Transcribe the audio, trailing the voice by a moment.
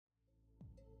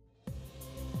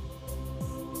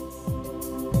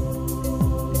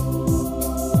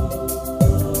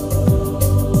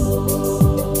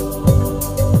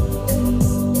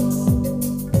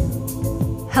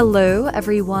Hello,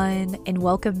 everyone, and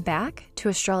welcome back to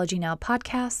Astrology Now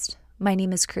podcast. My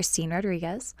name is Christine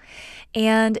Rodriguez,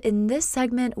 and in this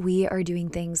segment, we are doing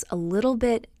things a little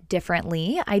bit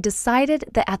differently. I decided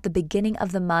that at the beginning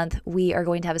of the month, we are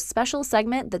going to have a special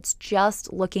segment that's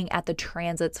just looking at the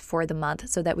transits for the month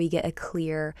so that we get a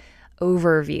clear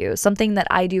overview. Something that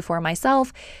I do for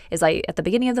myself is at the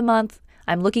beginning of the month,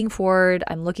 I'm looking forward,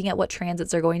 I'm looking at what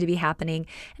transits are going to be happening,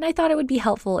 and I thought it would be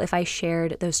helpful if I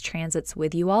shared those transits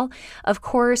with you all. Of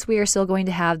course, we are still going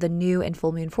to have the new and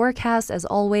full moon forecast. As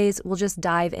always, we'll just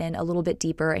dive in a little bit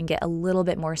deeper and get a little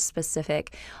bit more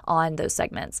specific on those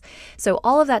segments. So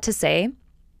all of that to say,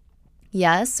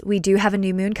 yes, we do have a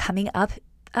new moon coming up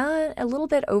a little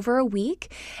bit over a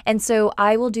week. And so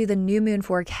I will do the new moon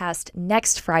forecast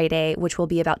next Friday, which will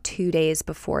be about 2 days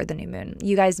before the new moon.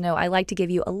 You guys know I like to give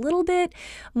you a little bit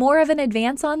more of an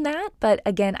advance on that. But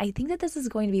again, I think that this is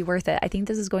going to be worth it. I think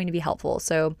this is going to be helpful.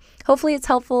 So hopefully it's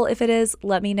helpful. If it is,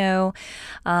 let me know.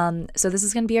 So this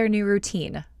is going to be our new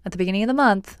routine. At the beginning of the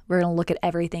month, we're going to look at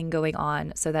everything going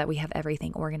on so that we have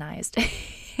everything organized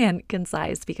and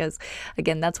concise because,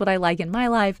 again, that's what I like in my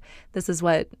life. This is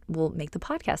what we'll make the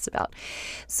podcast about.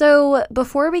 So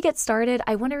before we get started,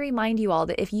 I want to remind you all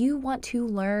that if you want to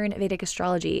learn Vedic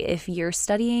astrology, if you're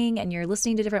studying and you're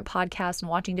listening to different podcasts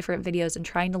and watching different videos and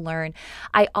trying to learn,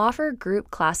 I offer group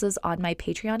classes on my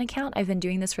Patreon account. I've been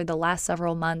doing this for the last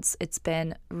several months. It's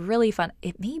been really fun.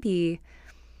 It may be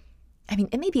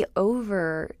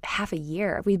over half a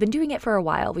year. We've been doing it for a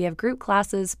while. We have group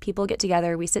classes, people get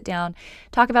together, we sit down,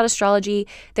 talk about astrology.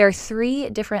 There are 3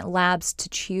 different labs to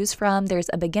choose from. There's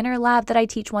a beginner lab that I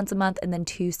teach once a month and then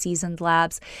 2 seasoned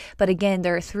labs. But again,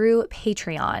 they're through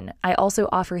Patreon. I also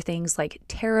offer things like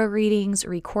tarot readings,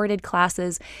 recorded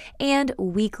classes, and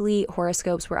weekly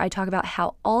horoscopes where I talk about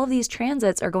how all of these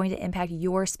transits are going to impact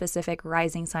your specific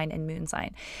rising sign and moon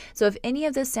sign. So if any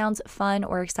of this sounds fun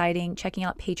or exciting, checking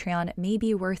out Patreon may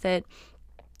be worth it.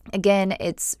 Again,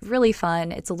 it's really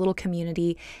fun. It's a little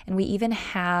community, and we even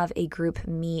have a group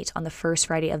meet on the first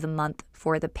Friday of the month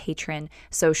for the patron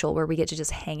social where we get to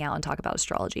just hang out and talk about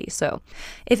astrology. So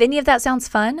if any of that sounds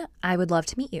fun, I would love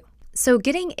to meet you. So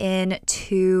getting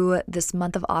into this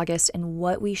month of August and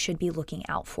what we should be looking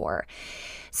out for.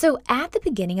 So at the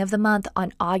beginning of the month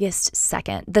on August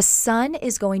 2nd, the sun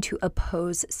is going to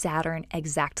oppose Saturn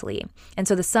exactly. And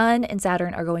so the sun and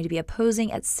Saturn are going to be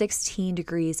opposing at 16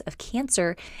 degrees of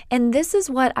Cancer. And this is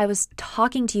what I was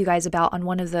talking to you guys about on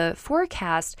one of the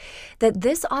forecasts, that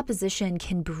this opposition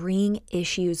can bring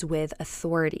issues with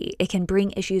authority. It can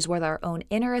bring issues with our own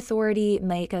inner authority,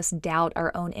 make us doubt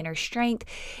our own inner strength.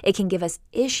 It can give us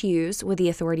issues with the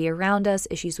authority around us,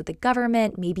 issues with the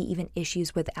government, maybe even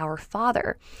issues with our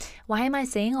father. Why am I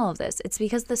saying all of this? It's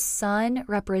because the sun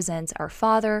represents our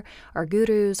father, our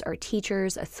gurus, our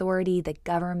teachers, authority, the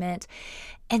government,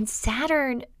 and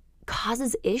Saturn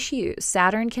causes issues.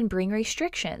 Saturn can bring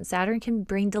restrictions. Saturn can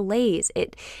bring delays.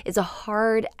 It is a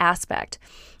hard aspect.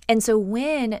 And so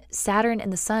when Saturn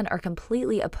and the sun are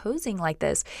completely opposing like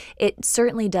this, it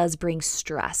certainly does bring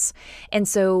stress. And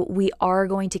so we are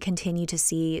going to continue to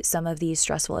see some of these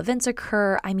stressful events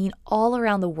occur. I mean, all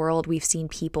around the world, we've seen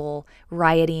people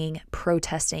rioting,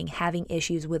 protesting, having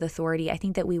issues with authority. I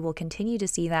think that we will continue to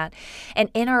see that. And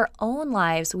in our own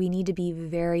lives, we need to be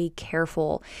very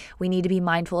careful. We need to be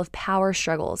mindful of power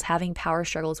struggles, having power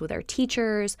struggles with our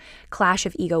teachers, clash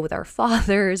of ego with our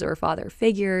fathers or father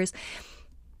figures.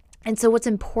 And so what's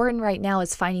important right now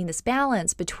is finding this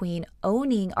balance between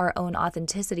owning our own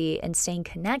authenticity and staying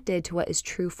connected to what is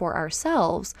true for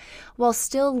ourselves while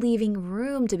still leaving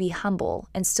room to be humble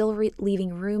and still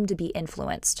leaving room to be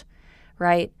influenced,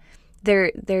 right?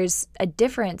 There's a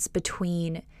difference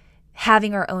between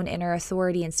having our own inner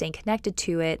authority and staying connected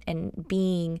to it and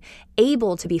being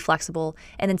able to be flexible,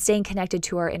 and then staying connected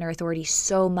to our inner authority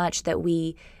so much that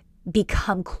we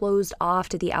become closed off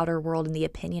to the outer world and the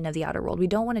opinion of the outer world. We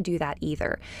don't want to do that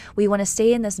either. We want to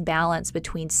stay in this balance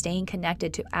between staying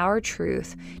connected to our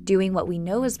truth, doing what we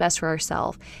know is best for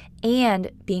ourselves,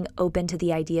 and being open to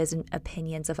the ideas and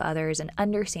opinions of others and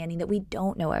understanding that we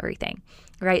don't know everything,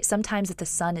 right? Sometimes if the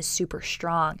sun is super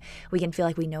strong, we can feel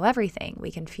like we know everything. We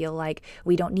can feel like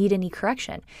we don't need any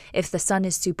correction. If the sun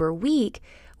is super weak,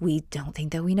 we don't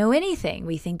think that we know anything.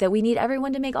 We think that we need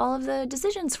everyone to make all of the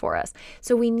decisions for us.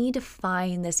 So we need to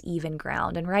find this even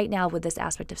ground. And right now with this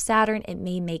aspect of Saturn, it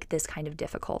may make this kind of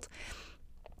difficult.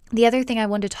 The other thing I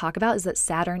wanted to talk about is that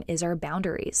Saturn is our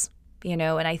boundaries, and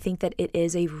I think that it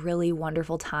is a really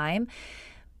wonderful time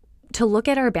to look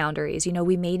at our boundaries.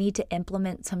 We may need to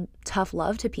implement some tough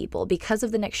love to people because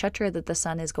of the nakshatra that the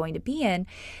sun is going to be in.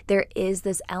 There is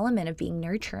this element of being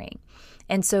nurturing.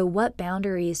 And so what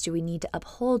boundaries do we need to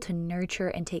uphold to nurture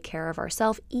and take care of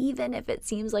ourselves, even if it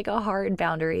seems like a hard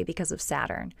boundary because of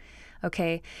Saturn?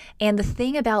 Okay. And the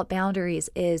thing about boundaries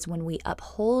is when we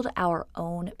uphold our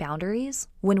own boundaries,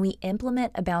 when we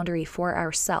implement a boundary for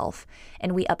ourselves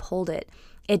and we uphold it,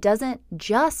 it doesn't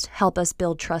just help us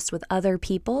build trust with other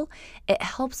people, it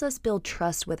helps us build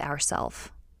trust with ourselves.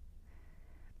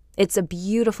 It's a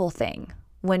beautiful thing.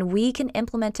 When we can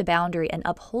implement a boundary and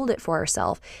uphold it for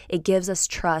ourselves, it gives us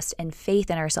trust and faith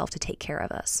in ourselves to take care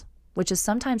of us, which is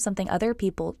sometimes something other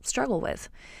people struggle with.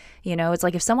 It's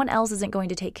like if someone else isn't going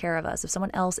to take care of us, if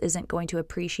someone else isn't going to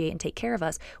appreciate and take care of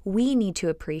us, we need to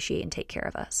appreciate and take care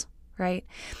of us, right?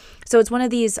 So it's one of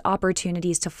these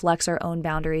opportunities to flex our own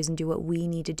boundaries and do what we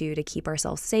need to do to keep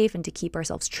ourselves safe and to keep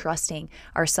ourselves trusting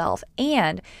ourselves.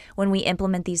 And when we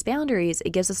implement these boundaries,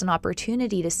 it gives us an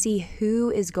opportunity to see who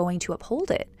is going to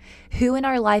uphold it, who in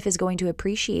our life is going to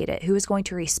appreciate it, who is going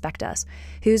to respect us,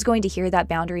 who's going to hear that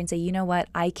boundary and say, you know what,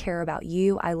 I care about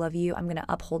you, I love you, I'm going to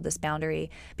uphold this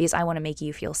boundary because I want to make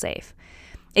you feel safe.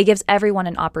 It gives everyone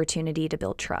an opportunity to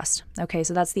build trust. Okay,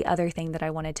 so that's the other thing that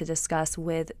I wanted to discuss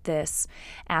with this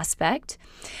aspect.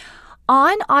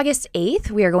 On August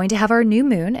 8th, we are going to have our new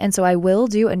moon, and so I will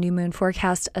do a new moon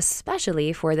forecast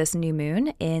especially for this new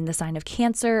moon in the sign of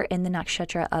Cancer in the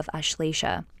nakshatra of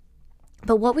Ashlesha.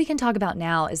 But what we can talk about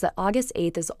now is that August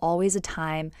 8th is always a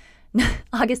time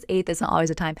August 8th isn't always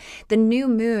a time. The new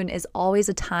moon is always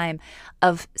a time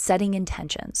of setting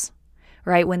intentions.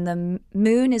 Right? When the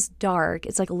moon is dark,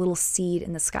 it's like a little seed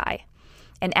in the sky.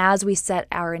 And as we set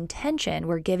our intention,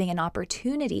 we're giving an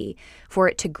opportunity for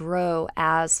it to grow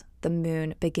as the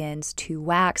moon begins to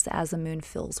wax, as the moon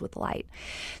fills with light.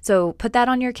 So put that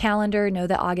on your calendar. Know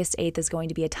that August 8th is going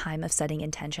to be a time of setting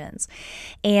intentions.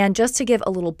 And just to give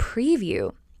a little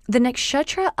preview, the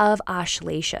nakshatra of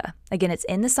Ashlesha, again, it's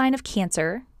in the sign of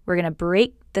Cancer. We're going to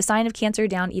break the sign of Cancer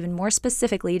down even more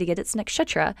specifically to get its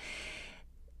nakshatra.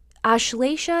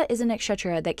 Ashlesha is a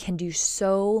nakshatra that can do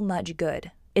so much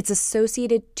good. It's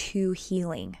associated to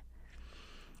healing.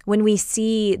 When we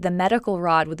see the medical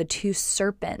rod with the two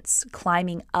serpents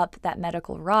climbing up that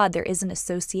medical rod, there is an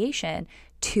association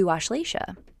to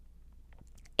Ashlesha.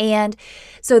 And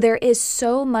so there is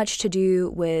so much to do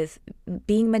with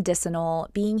being medicinal,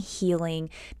 being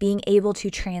healing, being able to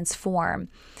transform.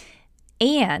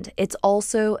 And it's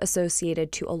also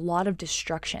associated to a lot of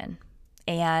destruction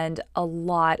and a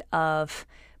lot of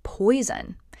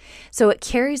poison. So it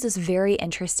carries this very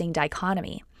interesting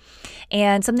dichotomy.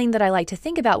 And something that I like to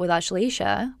think about with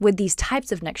Ashlesha, with these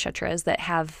types of nakshatras that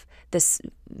have this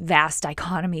vast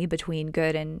dichotomy between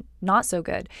good and not so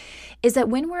good, is that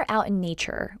when we're out in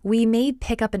nature, we may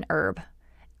pick up an herb,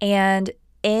 and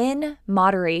in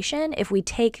moderation, if we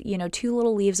take, 2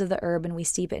 little leaves of the herb and we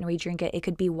steep it and we drink it, it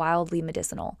could be wildly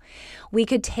medicinal. We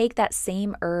could take that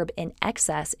same herb in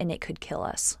excess and it could kill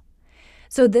us.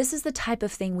 So this is the type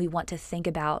of thing we want to think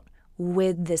about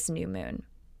with this new moon.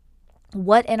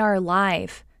 What in our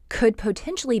life could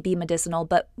potentially be medicinal,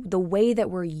 but the way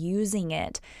that we're using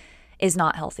it is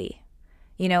not healthy.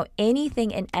 Anything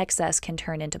in excess can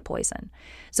turn into poison.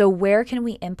 So where can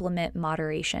we implement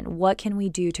moderation? What can we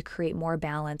do to create more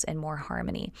balance and more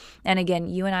harmony? And again,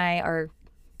 you and I are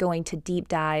going to deep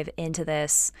dive into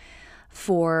this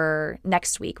for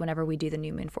next week whenever we do the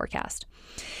new moon forecast.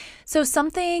 So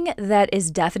something that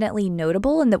is definitely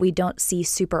notable and that we don't see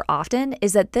super often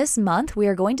is that this month we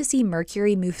are going to see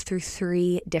Mercury move through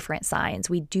 3 different signs.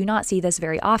 We do not see this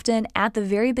very often. At the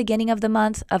very beginning of the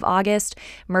month of August,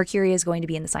 Mercury is going to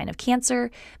be in the sign of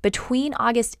Cancer. Between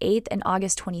August 8th and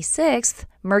August 26th,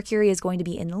 Mercury is going to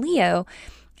be in Leo.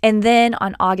 And then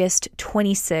on August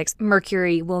 26th,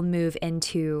 Mercury will move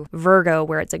into Virgo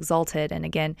where it's exalted. And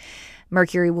again,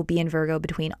 Mercury will be in Virgo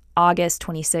between August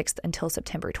 26th until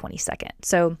September 22nd.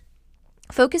 So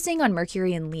focusing on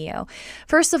Mercury and Leo,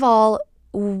 first of all,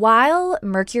 while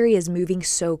Mercury is moving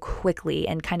so quickly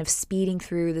and kind of speeding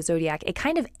through the zodiac, it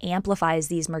kind of amplifies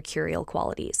these mercurial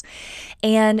qualities.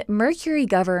 And Mercury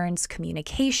governs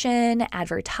communication,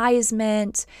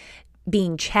 advertisement,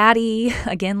 being chatty,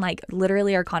 again, like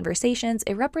literally our conversations.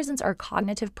 It represents our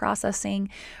cognitive processing,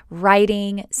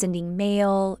 writing, sending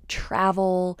mail,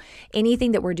 travel,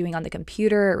 anything that we're doing on the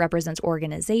computer. It represents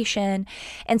organization.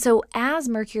 And so as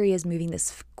Mercury is moving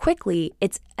this quickly,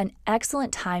 it's an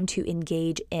excellent time to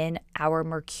engage in our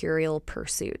mercurial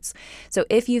pursuits. So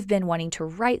if you've been wanting to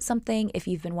write something, if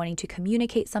you've been wanting to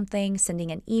communicate something,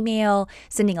 sending an email,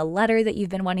 sending a letter that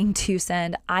you've been wanting to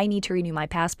send, I need to renew my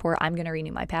passport, I'm going to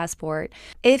renew my passport.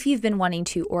 If you've been wanting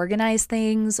to organize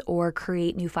things or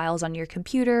create new files on your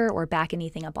computer or back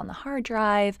anything up on the hard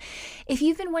drive, if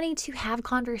you've been wanting to have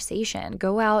conversation,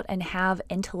 go out and have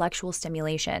intellectual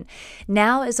stimulation,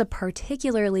 now is a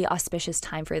particularly auspicious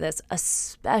time for this,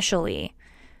 especially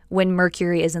when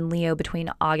Mercury is in Leo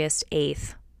between August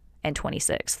 8th and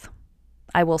 26th.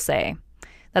 I will say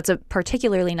that's a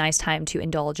particularly nice time to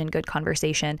indulge in good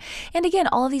conversation. And again,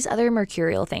 all of these other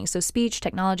mercurial things, so speech,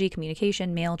 technology,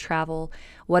 communication, mail, travel,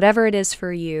 whatever it is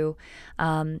for you,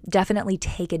 definitely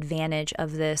take advantage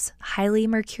of this highly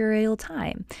mercurial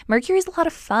time. Mercury's a lot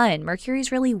of fun.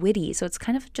 Mercury's really witty, so it's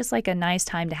kind of just like a nice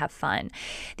time to have fun.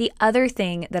 The other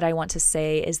thing that I want to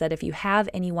say is that if you have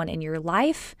anyone in your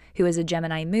life who is a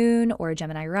Gemini moon or a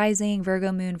Gemini rising,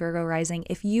 Virgo moon, Virgo rising,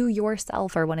 if you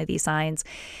yourself are one of these signs,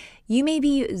 you may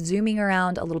be zooming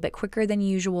around a little bit quicker than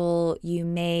usual. You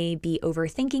may be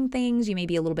overthinking things. You may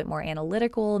be a little bit more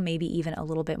analytical, maybe even a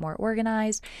little bit more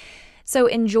organized. So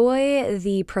enjoy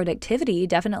the productivity.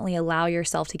 Definitely allow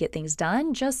yourself to get things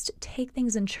done. Just take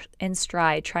things in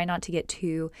stride. Try not to get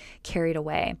too carried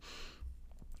away.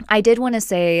 I did want to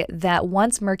say that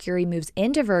once Mercury moves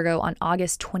into Virgo on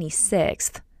August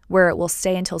 26th, where it will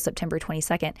stay until September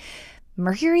 22nd,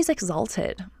 Mercury's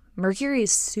exalted. Mercury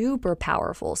is super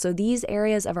powerful. So these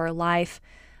areas of our life,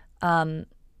 again,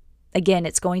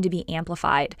 it's going to be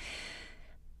amplified.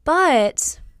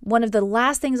 But one of the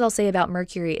last things I'll say about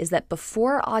Mercury is that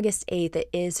before August 8th, it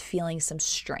is feeling some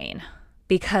strain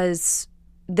because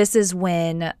this is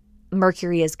when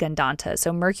Mercury is Gandanta.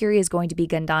 So Mercury is going to be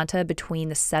Gandanta between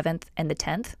the 7th and the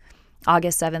 10th,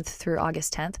 August 7th through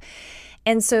August 10th.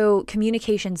 And so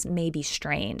communications may be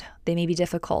strained. They may be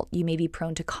difficult. You may be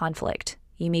prone to conflict.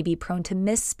 You may be prone to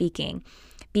misspeaking.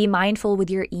 Be mindful with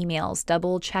your emails.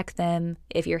 Double check them.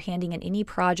 If you're handing in any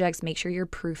projects, make sure you're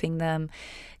proofing them.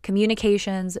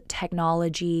 Communications,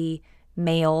 technology,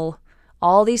 mail,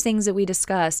 all these things that we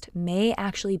discussed may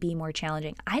actually be more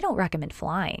challenging. I don't recommend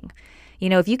flying.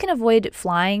 If you can avoid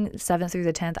flying 7th through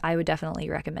the 10th, I would definitely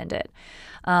recommend it.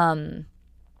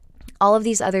 All of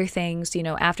these other things,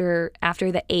 after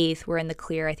the 8th, we're in the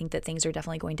clear. I think that things are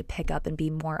definitely going to pick up and be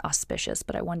more auspicious,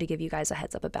 but I wanted to give you guys a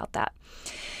heads up about that.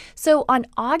 So on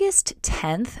August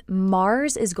 10th,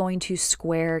 Mars is going to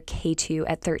square K2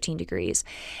 at 13 degrees.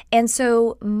 And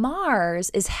so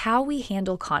Mars is how we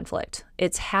handle conflict.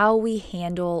 It's how we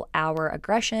handle our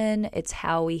aggression. It's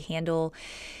how we handle,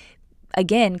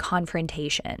 again,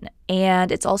 confrontation.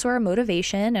 And it's also our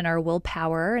motivation and our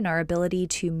willpower and our ability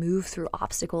to move through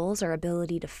obstacles, our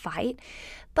ability to fight.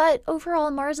 But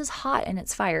overall, Mars is hot and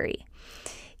it's fiery.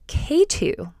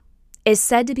 K2 is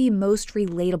said to be most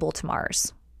relatable to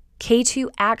Mars. K2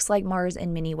 acts like Mars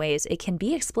in many ways. It can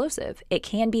be explosive. It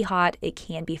can be hot. It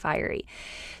can be fiery.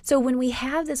 So when we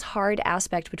have this hard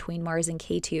aspect between Mars and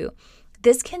K2,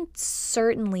 this can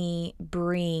certainly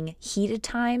bring heated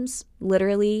times,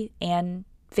 literally and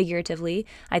figuratively.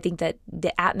 I think that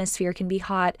the atmosphere can be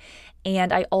hot.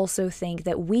 And I also think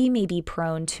that we may be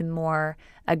prone to more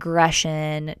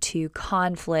aggression, to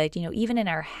conflict, even in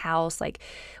our house, like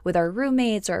with our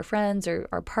roommates or our friends or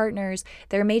our partners,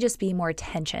 there may just be more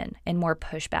tension and more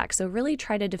pushback. So really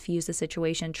try to diffuse the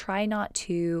situation. Try not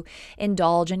to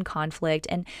indulge in conflict,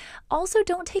 and also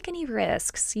don't take any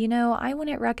risks. I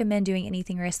wouldn't recommend doing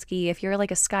anything risky. If you're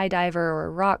like a skydiver or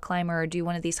a rock climber or do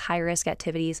one of these high risk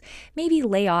activities, maybe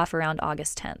lay off around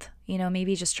August 10th,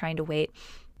 maybe just trying to wait.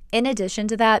 In addition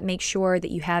to that, make sure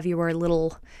that you have your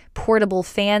little portable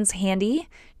fans handy.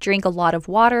 Drink a lot of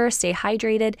water, stay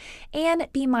hydrated, and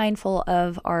be mindful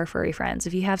of our furry friends.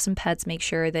 If you have some pets, make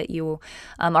sure that you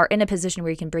are in a position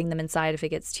where you can bring them inside if it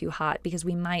gets too hot, because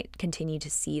we might continue to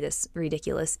see this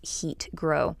ridiculous heat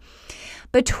grow.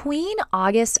 Between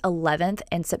August 11th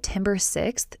and September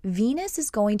 6th, Venus is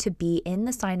going to be in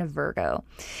the sign of Virgo.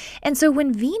 And so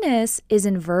when Venus is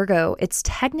in Virgo, it's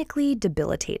technically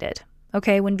debilitated.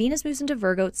 Okay, when Venus moves into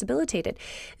Virgo, it's debilitated.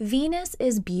 Venus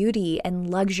is beauty and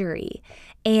luxury,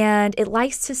 and it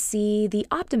likes to see the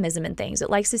optimism in things. It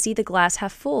likes to see the glass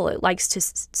half full. It likes to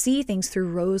see things through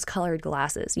rose-colored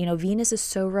glasses. Venus is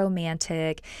so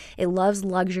romantic. It loves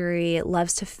luxury. It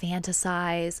loves to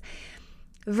fantasize.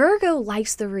 Virgo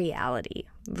likes the reality.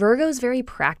 Virgo is very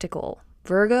practical.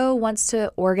 Virgo wants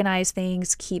to organize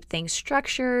things, keep things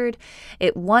structured.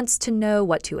 It wants to know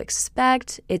what to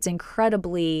expect. It's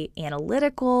incredibly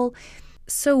analytical.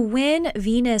 So when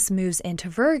Venus moves into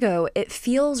Virgo, it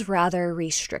feels rather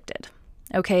restricted.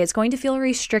 Okay, it's going to feel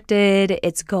restricted.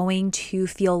 It's going to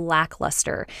feel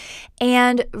lackluster.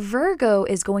 And Virgo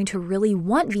is going to really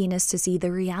want Venus to see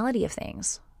the reality of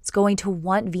things. It's going to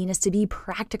want Venus to be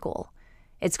practical.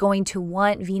 It's going to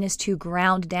want Venus to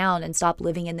ground down and stop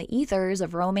living in the ethers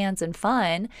of romance and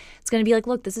fun. It's going to be like,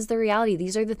 look, this is the reality.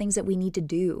 These are the things that we need to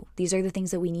do. These are the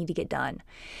things that we need to get done.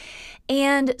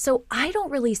 And so I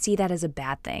don't really see that as a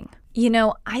bad thing.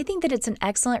 I think that it's an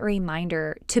excellent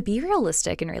reminder to be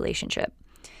realistic in relationship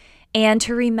and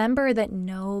to remember that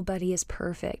nobody is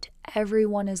perfect.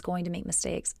 Everyone is going to make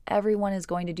mistakes. Everyone is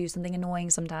going to do something annoying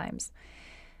sometimes.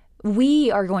 We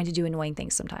are going to do annoying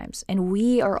things sometimes, and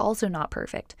we are also not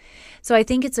perfect. So I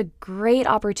think it's a great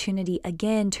opportunity,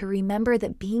 again, to remember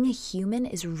that being a human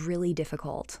is really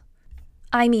difficult.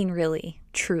 I mean, really,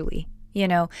 truly,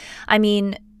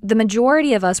 the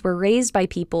majority of us were raised by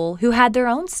people who had their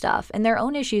own stuff and their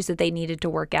own issues that they needed to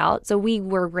work out. So we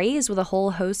were raised with a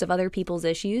whole host of other people's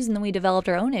issues, and then we developed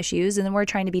our own issues, and then we're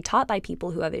trying to be taught by people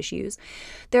who have issues.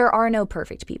 There are no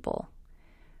perfect people,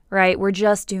 right? We're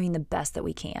just doing the best that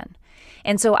we can.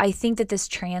 And so I think that this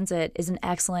transit is an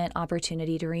excellent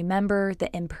opportunity to remember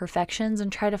the imperfections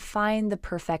and try to find the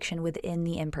perfection within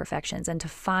the imperfections, and to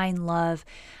find love,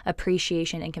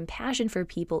 appreciation, and compassion for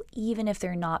people, even if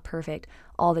they're not perfect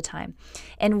all the time.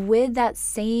 And with that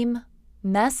same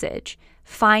message,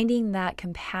 finding that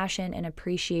compassion and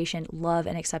appreciation, love,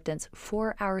 and acceptance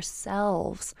for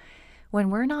ourselves when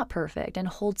we're not perfect, and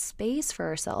hold space for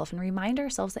ourselves and remind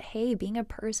ourselves that, hey, being a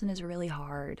person is really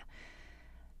hard.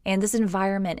 And this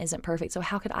environment isn't perfect, so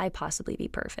how could I possibly be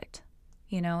perfect?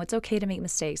 It's okay to make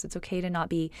mistakes. It's okay to not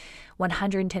be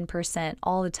 110%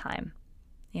 all the time.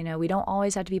 We don't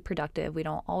always have to be productive. We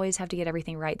don't always have to get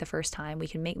everything right the first time. We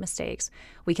can make mistakes.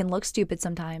 We can look stupid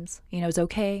sometimes. It's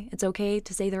okay. It's okay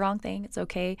to say the wrong thing. It's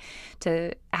okay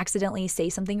to accidentally say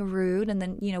something rude, and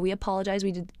then, we apologize.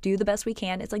 We do the best we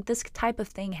can. It's like this type of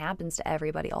thing happens to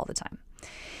everybody all the time.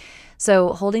 So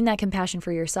holding that compassion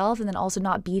for yourself, and then also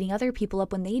not beating other people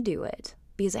up when they do it,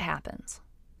 because it happens.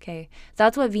 Okay.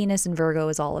 That's what Venus and Virgo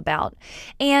is all about.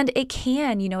 And it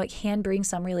can bring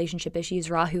some relationship issues.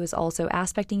 Rahu is also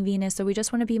aspecting Venus. So we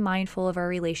just want to be mindful of our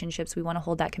relationships. We want to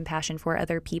hold that compassion for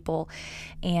other people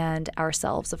and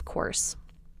ourselves, of course.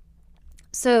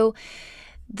 So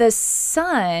the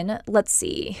sun, let's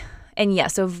see.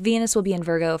 And so Venus will be in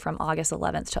Virgo from August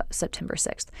 11th to September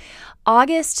 6th.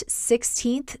 August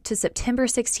 16th to September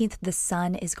 16th, the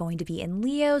sun is going to be in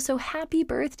Leo. So happy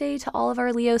birthday to all of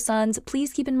our Leo suns.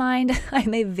 Please keep in mind,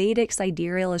 I'm a Vedic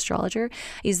sidereal astrologer.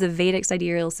 I use the Vedic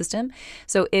sidereal system.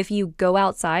 So if you go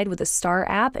outside with a star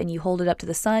app and you hold it up to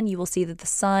the sun, you will see that the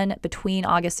sun between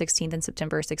August 16th and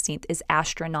September 16th is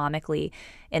astronomically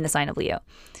in the sign of Leo.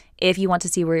 If you want to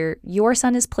see where your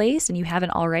sun is placed and you haven't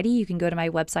already, you can go to my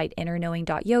website,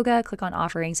 innerknowing.yoga, click on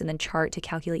offerings, and then chart to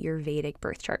calculate your Vedic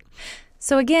birth chart.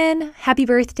 So again, happy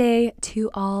birthday to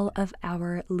all of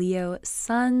our Leo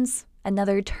suns.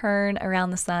 Another turn around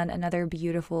the sun, another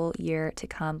beautiful year to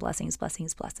come. Blessings,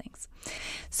 blessings, blessings.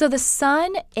 So the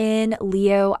sun in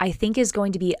Leo, I think, is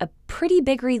going to be a pretty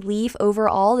big relief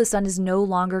overall. The sun is no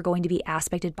longer going to be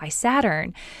aspected by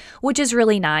Saturn, which is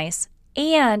really nice.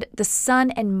 And the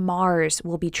sun and Mars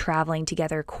will be traveling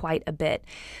together quite a bit,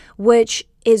 which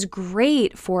is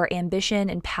great for ambition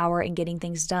and power and getting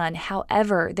things done.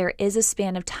 However, there is a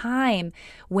span of time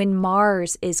when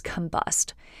Mars is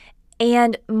combust.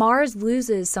 And Mars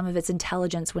loses some of its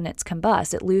intelligence when it's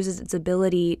combust. It loses its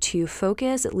ability to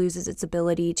focus. It loses its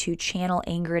ability to channel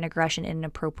anger and aggression in an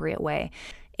appropriate way.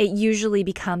 It usually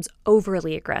becomes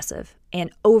overly aggressive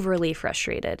and overly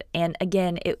frustrated. And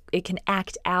again, it can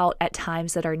act out at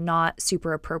times that are not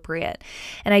super appropriate.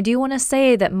 And I do want to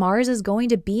say that Mars is going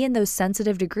to be in those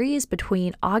sensitive degrees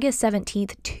between August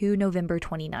 17th to November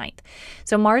 29th.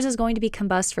 So Mars is going to be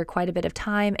combust for quite a bit of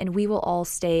time, and we will all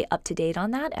stay up to date on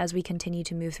that as we continue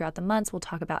to move throughout the months. We'll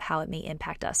talk about how it may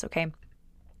impact us, okay?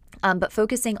 But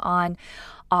focusing on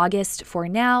August for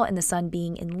now and the sun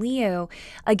being in Leo,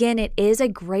 again, it is a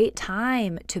great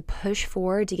time to push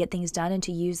forward, to get things done, and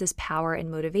to use this power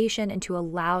and motivation, and to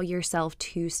allow yourself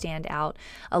to stand out,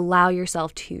 allow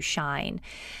yourself to shine.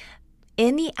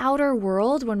 In the outer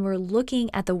world, when we're looking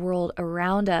at the world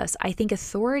around us, I think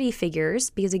authority figures,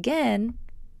 because again,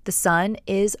 the sun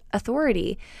is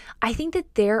authority, I think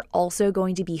that they're also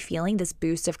going to be feeling this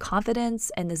boost of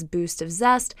confidence and this boost of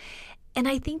zest. And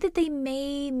I think that they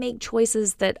may make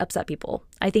choices that upset people.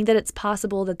 I think that it's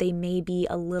possible that they may be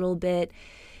a little bit,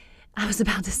 I was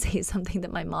about to say something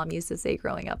that my mom used to say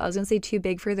growing up. I was going to say too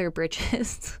big for their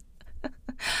britches.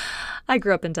 I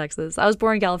grew up in Texas. I was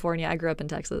born in California. I grew up in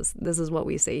Texas. This is what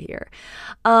we say here.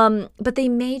 But they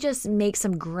may just make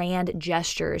some grand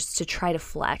gestures to try to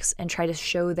flex and try to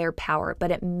show their power,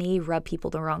 but it may rub people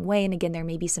the wrong way. And again, there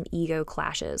may be some ego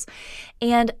clashes.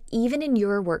 And even in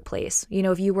your workplace,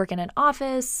 if you work in an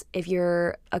office, if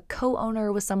you're a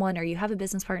co-owner with someone or you have a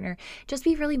business partner, just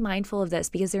be really mindful of this,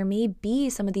 because there may be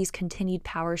some of these continued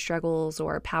power struggles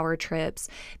or power trips,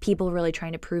 people really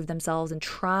trying to prove themselves and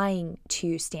trying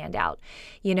to stand out.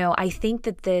 I think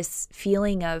that this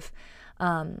feeling of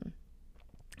that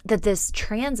this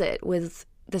transit with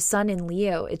the sun in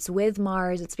Leo, it's with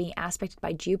Mars, it's being aspected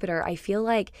by Jupiter. I feel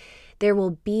like there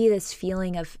will be this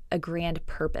feeling of a grand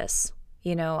purpose.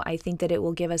 I think that it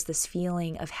will give us this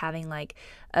feeling of having like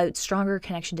a stronger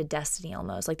connection to destiny,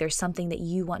 almost like there's something that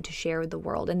you want to share with the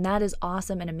world. And that is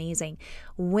awesome and amazing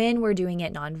when we're doing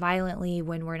it non-violently,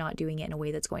 when we're not doing it in a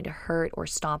way that's going to hurt or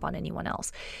stomp on anyone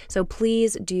else. So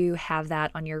please do have that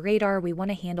on your radar. We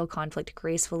want to handle conflict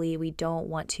gracefully. We don't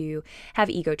want to have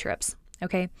ego trips.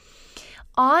 Okay.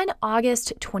 On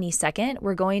August 22nd,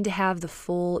 we're going to have the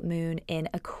full moon in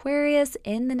Aquarius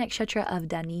in the nakshatra of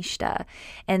Dhanishta.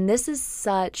 And this is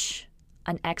such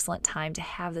an excellent time to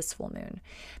have this full moon,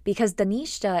 because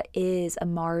Dhanishta is a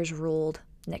Mars-ruled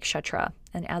nakshatra.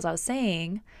 And as I was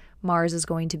saying, Mars is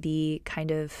going to be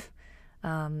kind of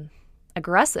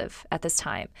aggressive at this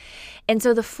time. And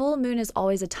so the full moon is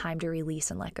always a time to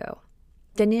release and let go.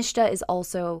 Dhanishta is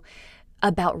also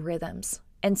about rhythms.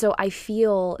 And so I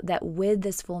feel that with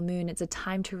this full moon, it's a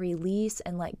time to release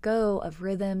and let go of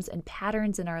rhythms and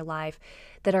patterns in our life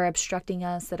that are obstructing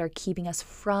us, that are keeping us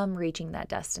from reaching that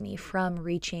destiny, from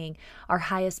reaching our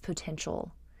highest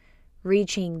potential,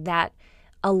 reaching that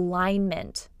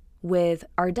alignment with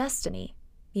our destiny.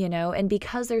 And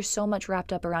because there's so much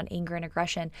wrapped up around anger and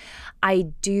aggression, I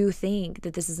do think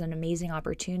that this is an amazing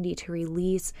opportunity to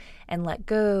release and let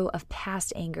go of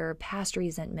past anger, past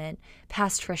resentment,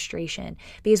 past frustration.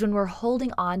 Because when we're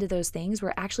holding on to those things,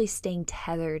 we're actually staying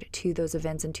tethered to those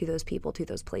events and to those people, to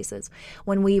those places.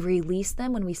 When we release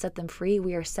them, when we set them free,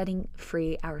 we are setting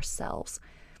free ourselves.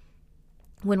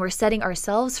 When we're setting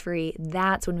ourselves free,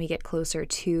 that's when we get closer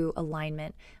to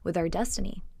alignment with our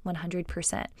destiny.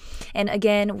 100%. And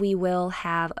again, we will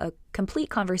have a complete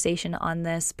conversation on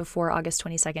this before August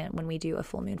 22nd when we do a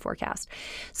full moon forecast.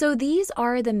 So these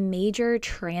are the major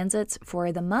transits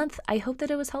for the month. I hope that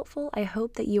it was helpful. I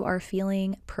hope that you are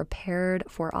feeling prepared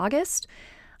for August.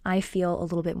 I feel a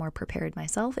little bit more prepared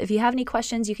myself. If you have any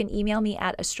questions, you can email me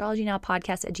at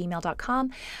astrologynowpodcast@gmail.com.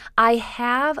 I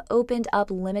have opened up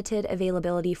limited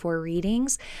availability for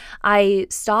readings. I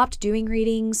stopped doing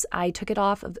readings. I took it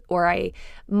off or I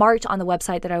marked on the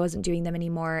website that I wasn't doing them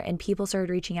anymore, and people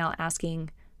started reaching out asking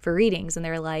for readings, and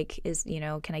they're like,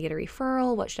 can I get a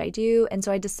referral? What should I do? And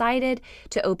so I decided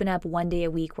to open up one day a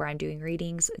week where I'm doing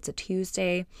readings. It's a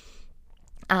Tuesday.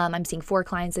 I'm seeing 4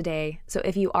 clients a day. So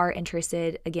if you are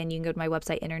interested, again, you can go to my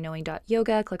website,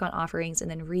 innerknowing.yoga, click on offerings and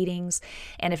then readings.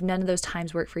 And if none of those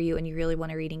times work for you and you really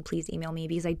want a reading, please email me,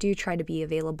 because I do try to be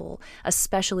available,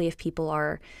 especially if people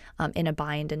are in a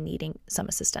bind and needing some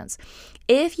assistance.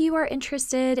 If you are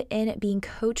interested in being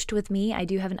coached with me, I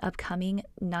do have an upcoming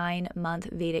 9-month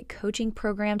Vedic coaching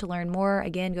program. To learn more,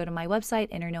 again, go to my website,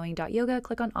 innerknowing.yoga,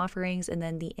 click on offerings, and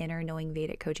then the Inner Knowing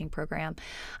Vedic coaching program.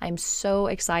 I'm so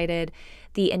excited.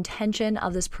 The intention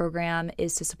of this program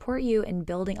is to support you in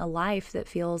building a life that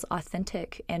feels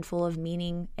authentic and full of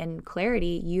meaning and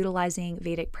clarity, utilizing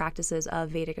Vedic practices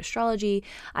of Vedic astrology,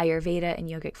 Ayurveda, and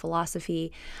yogic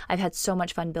philosophy. I've had so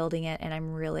much fun building it, and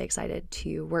I'm really excited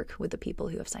to work with the people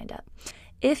who have signed up.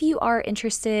 If you are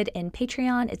interested in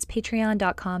Patreon, it's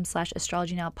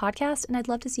patreon.com/astrologynowpodcast, and I'd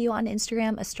love to see you on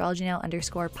Instagram,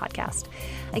 astrologynow_podcast.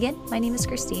 Again, my name is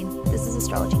Christine. This is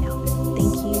Astrology Now.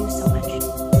 Thank you so much.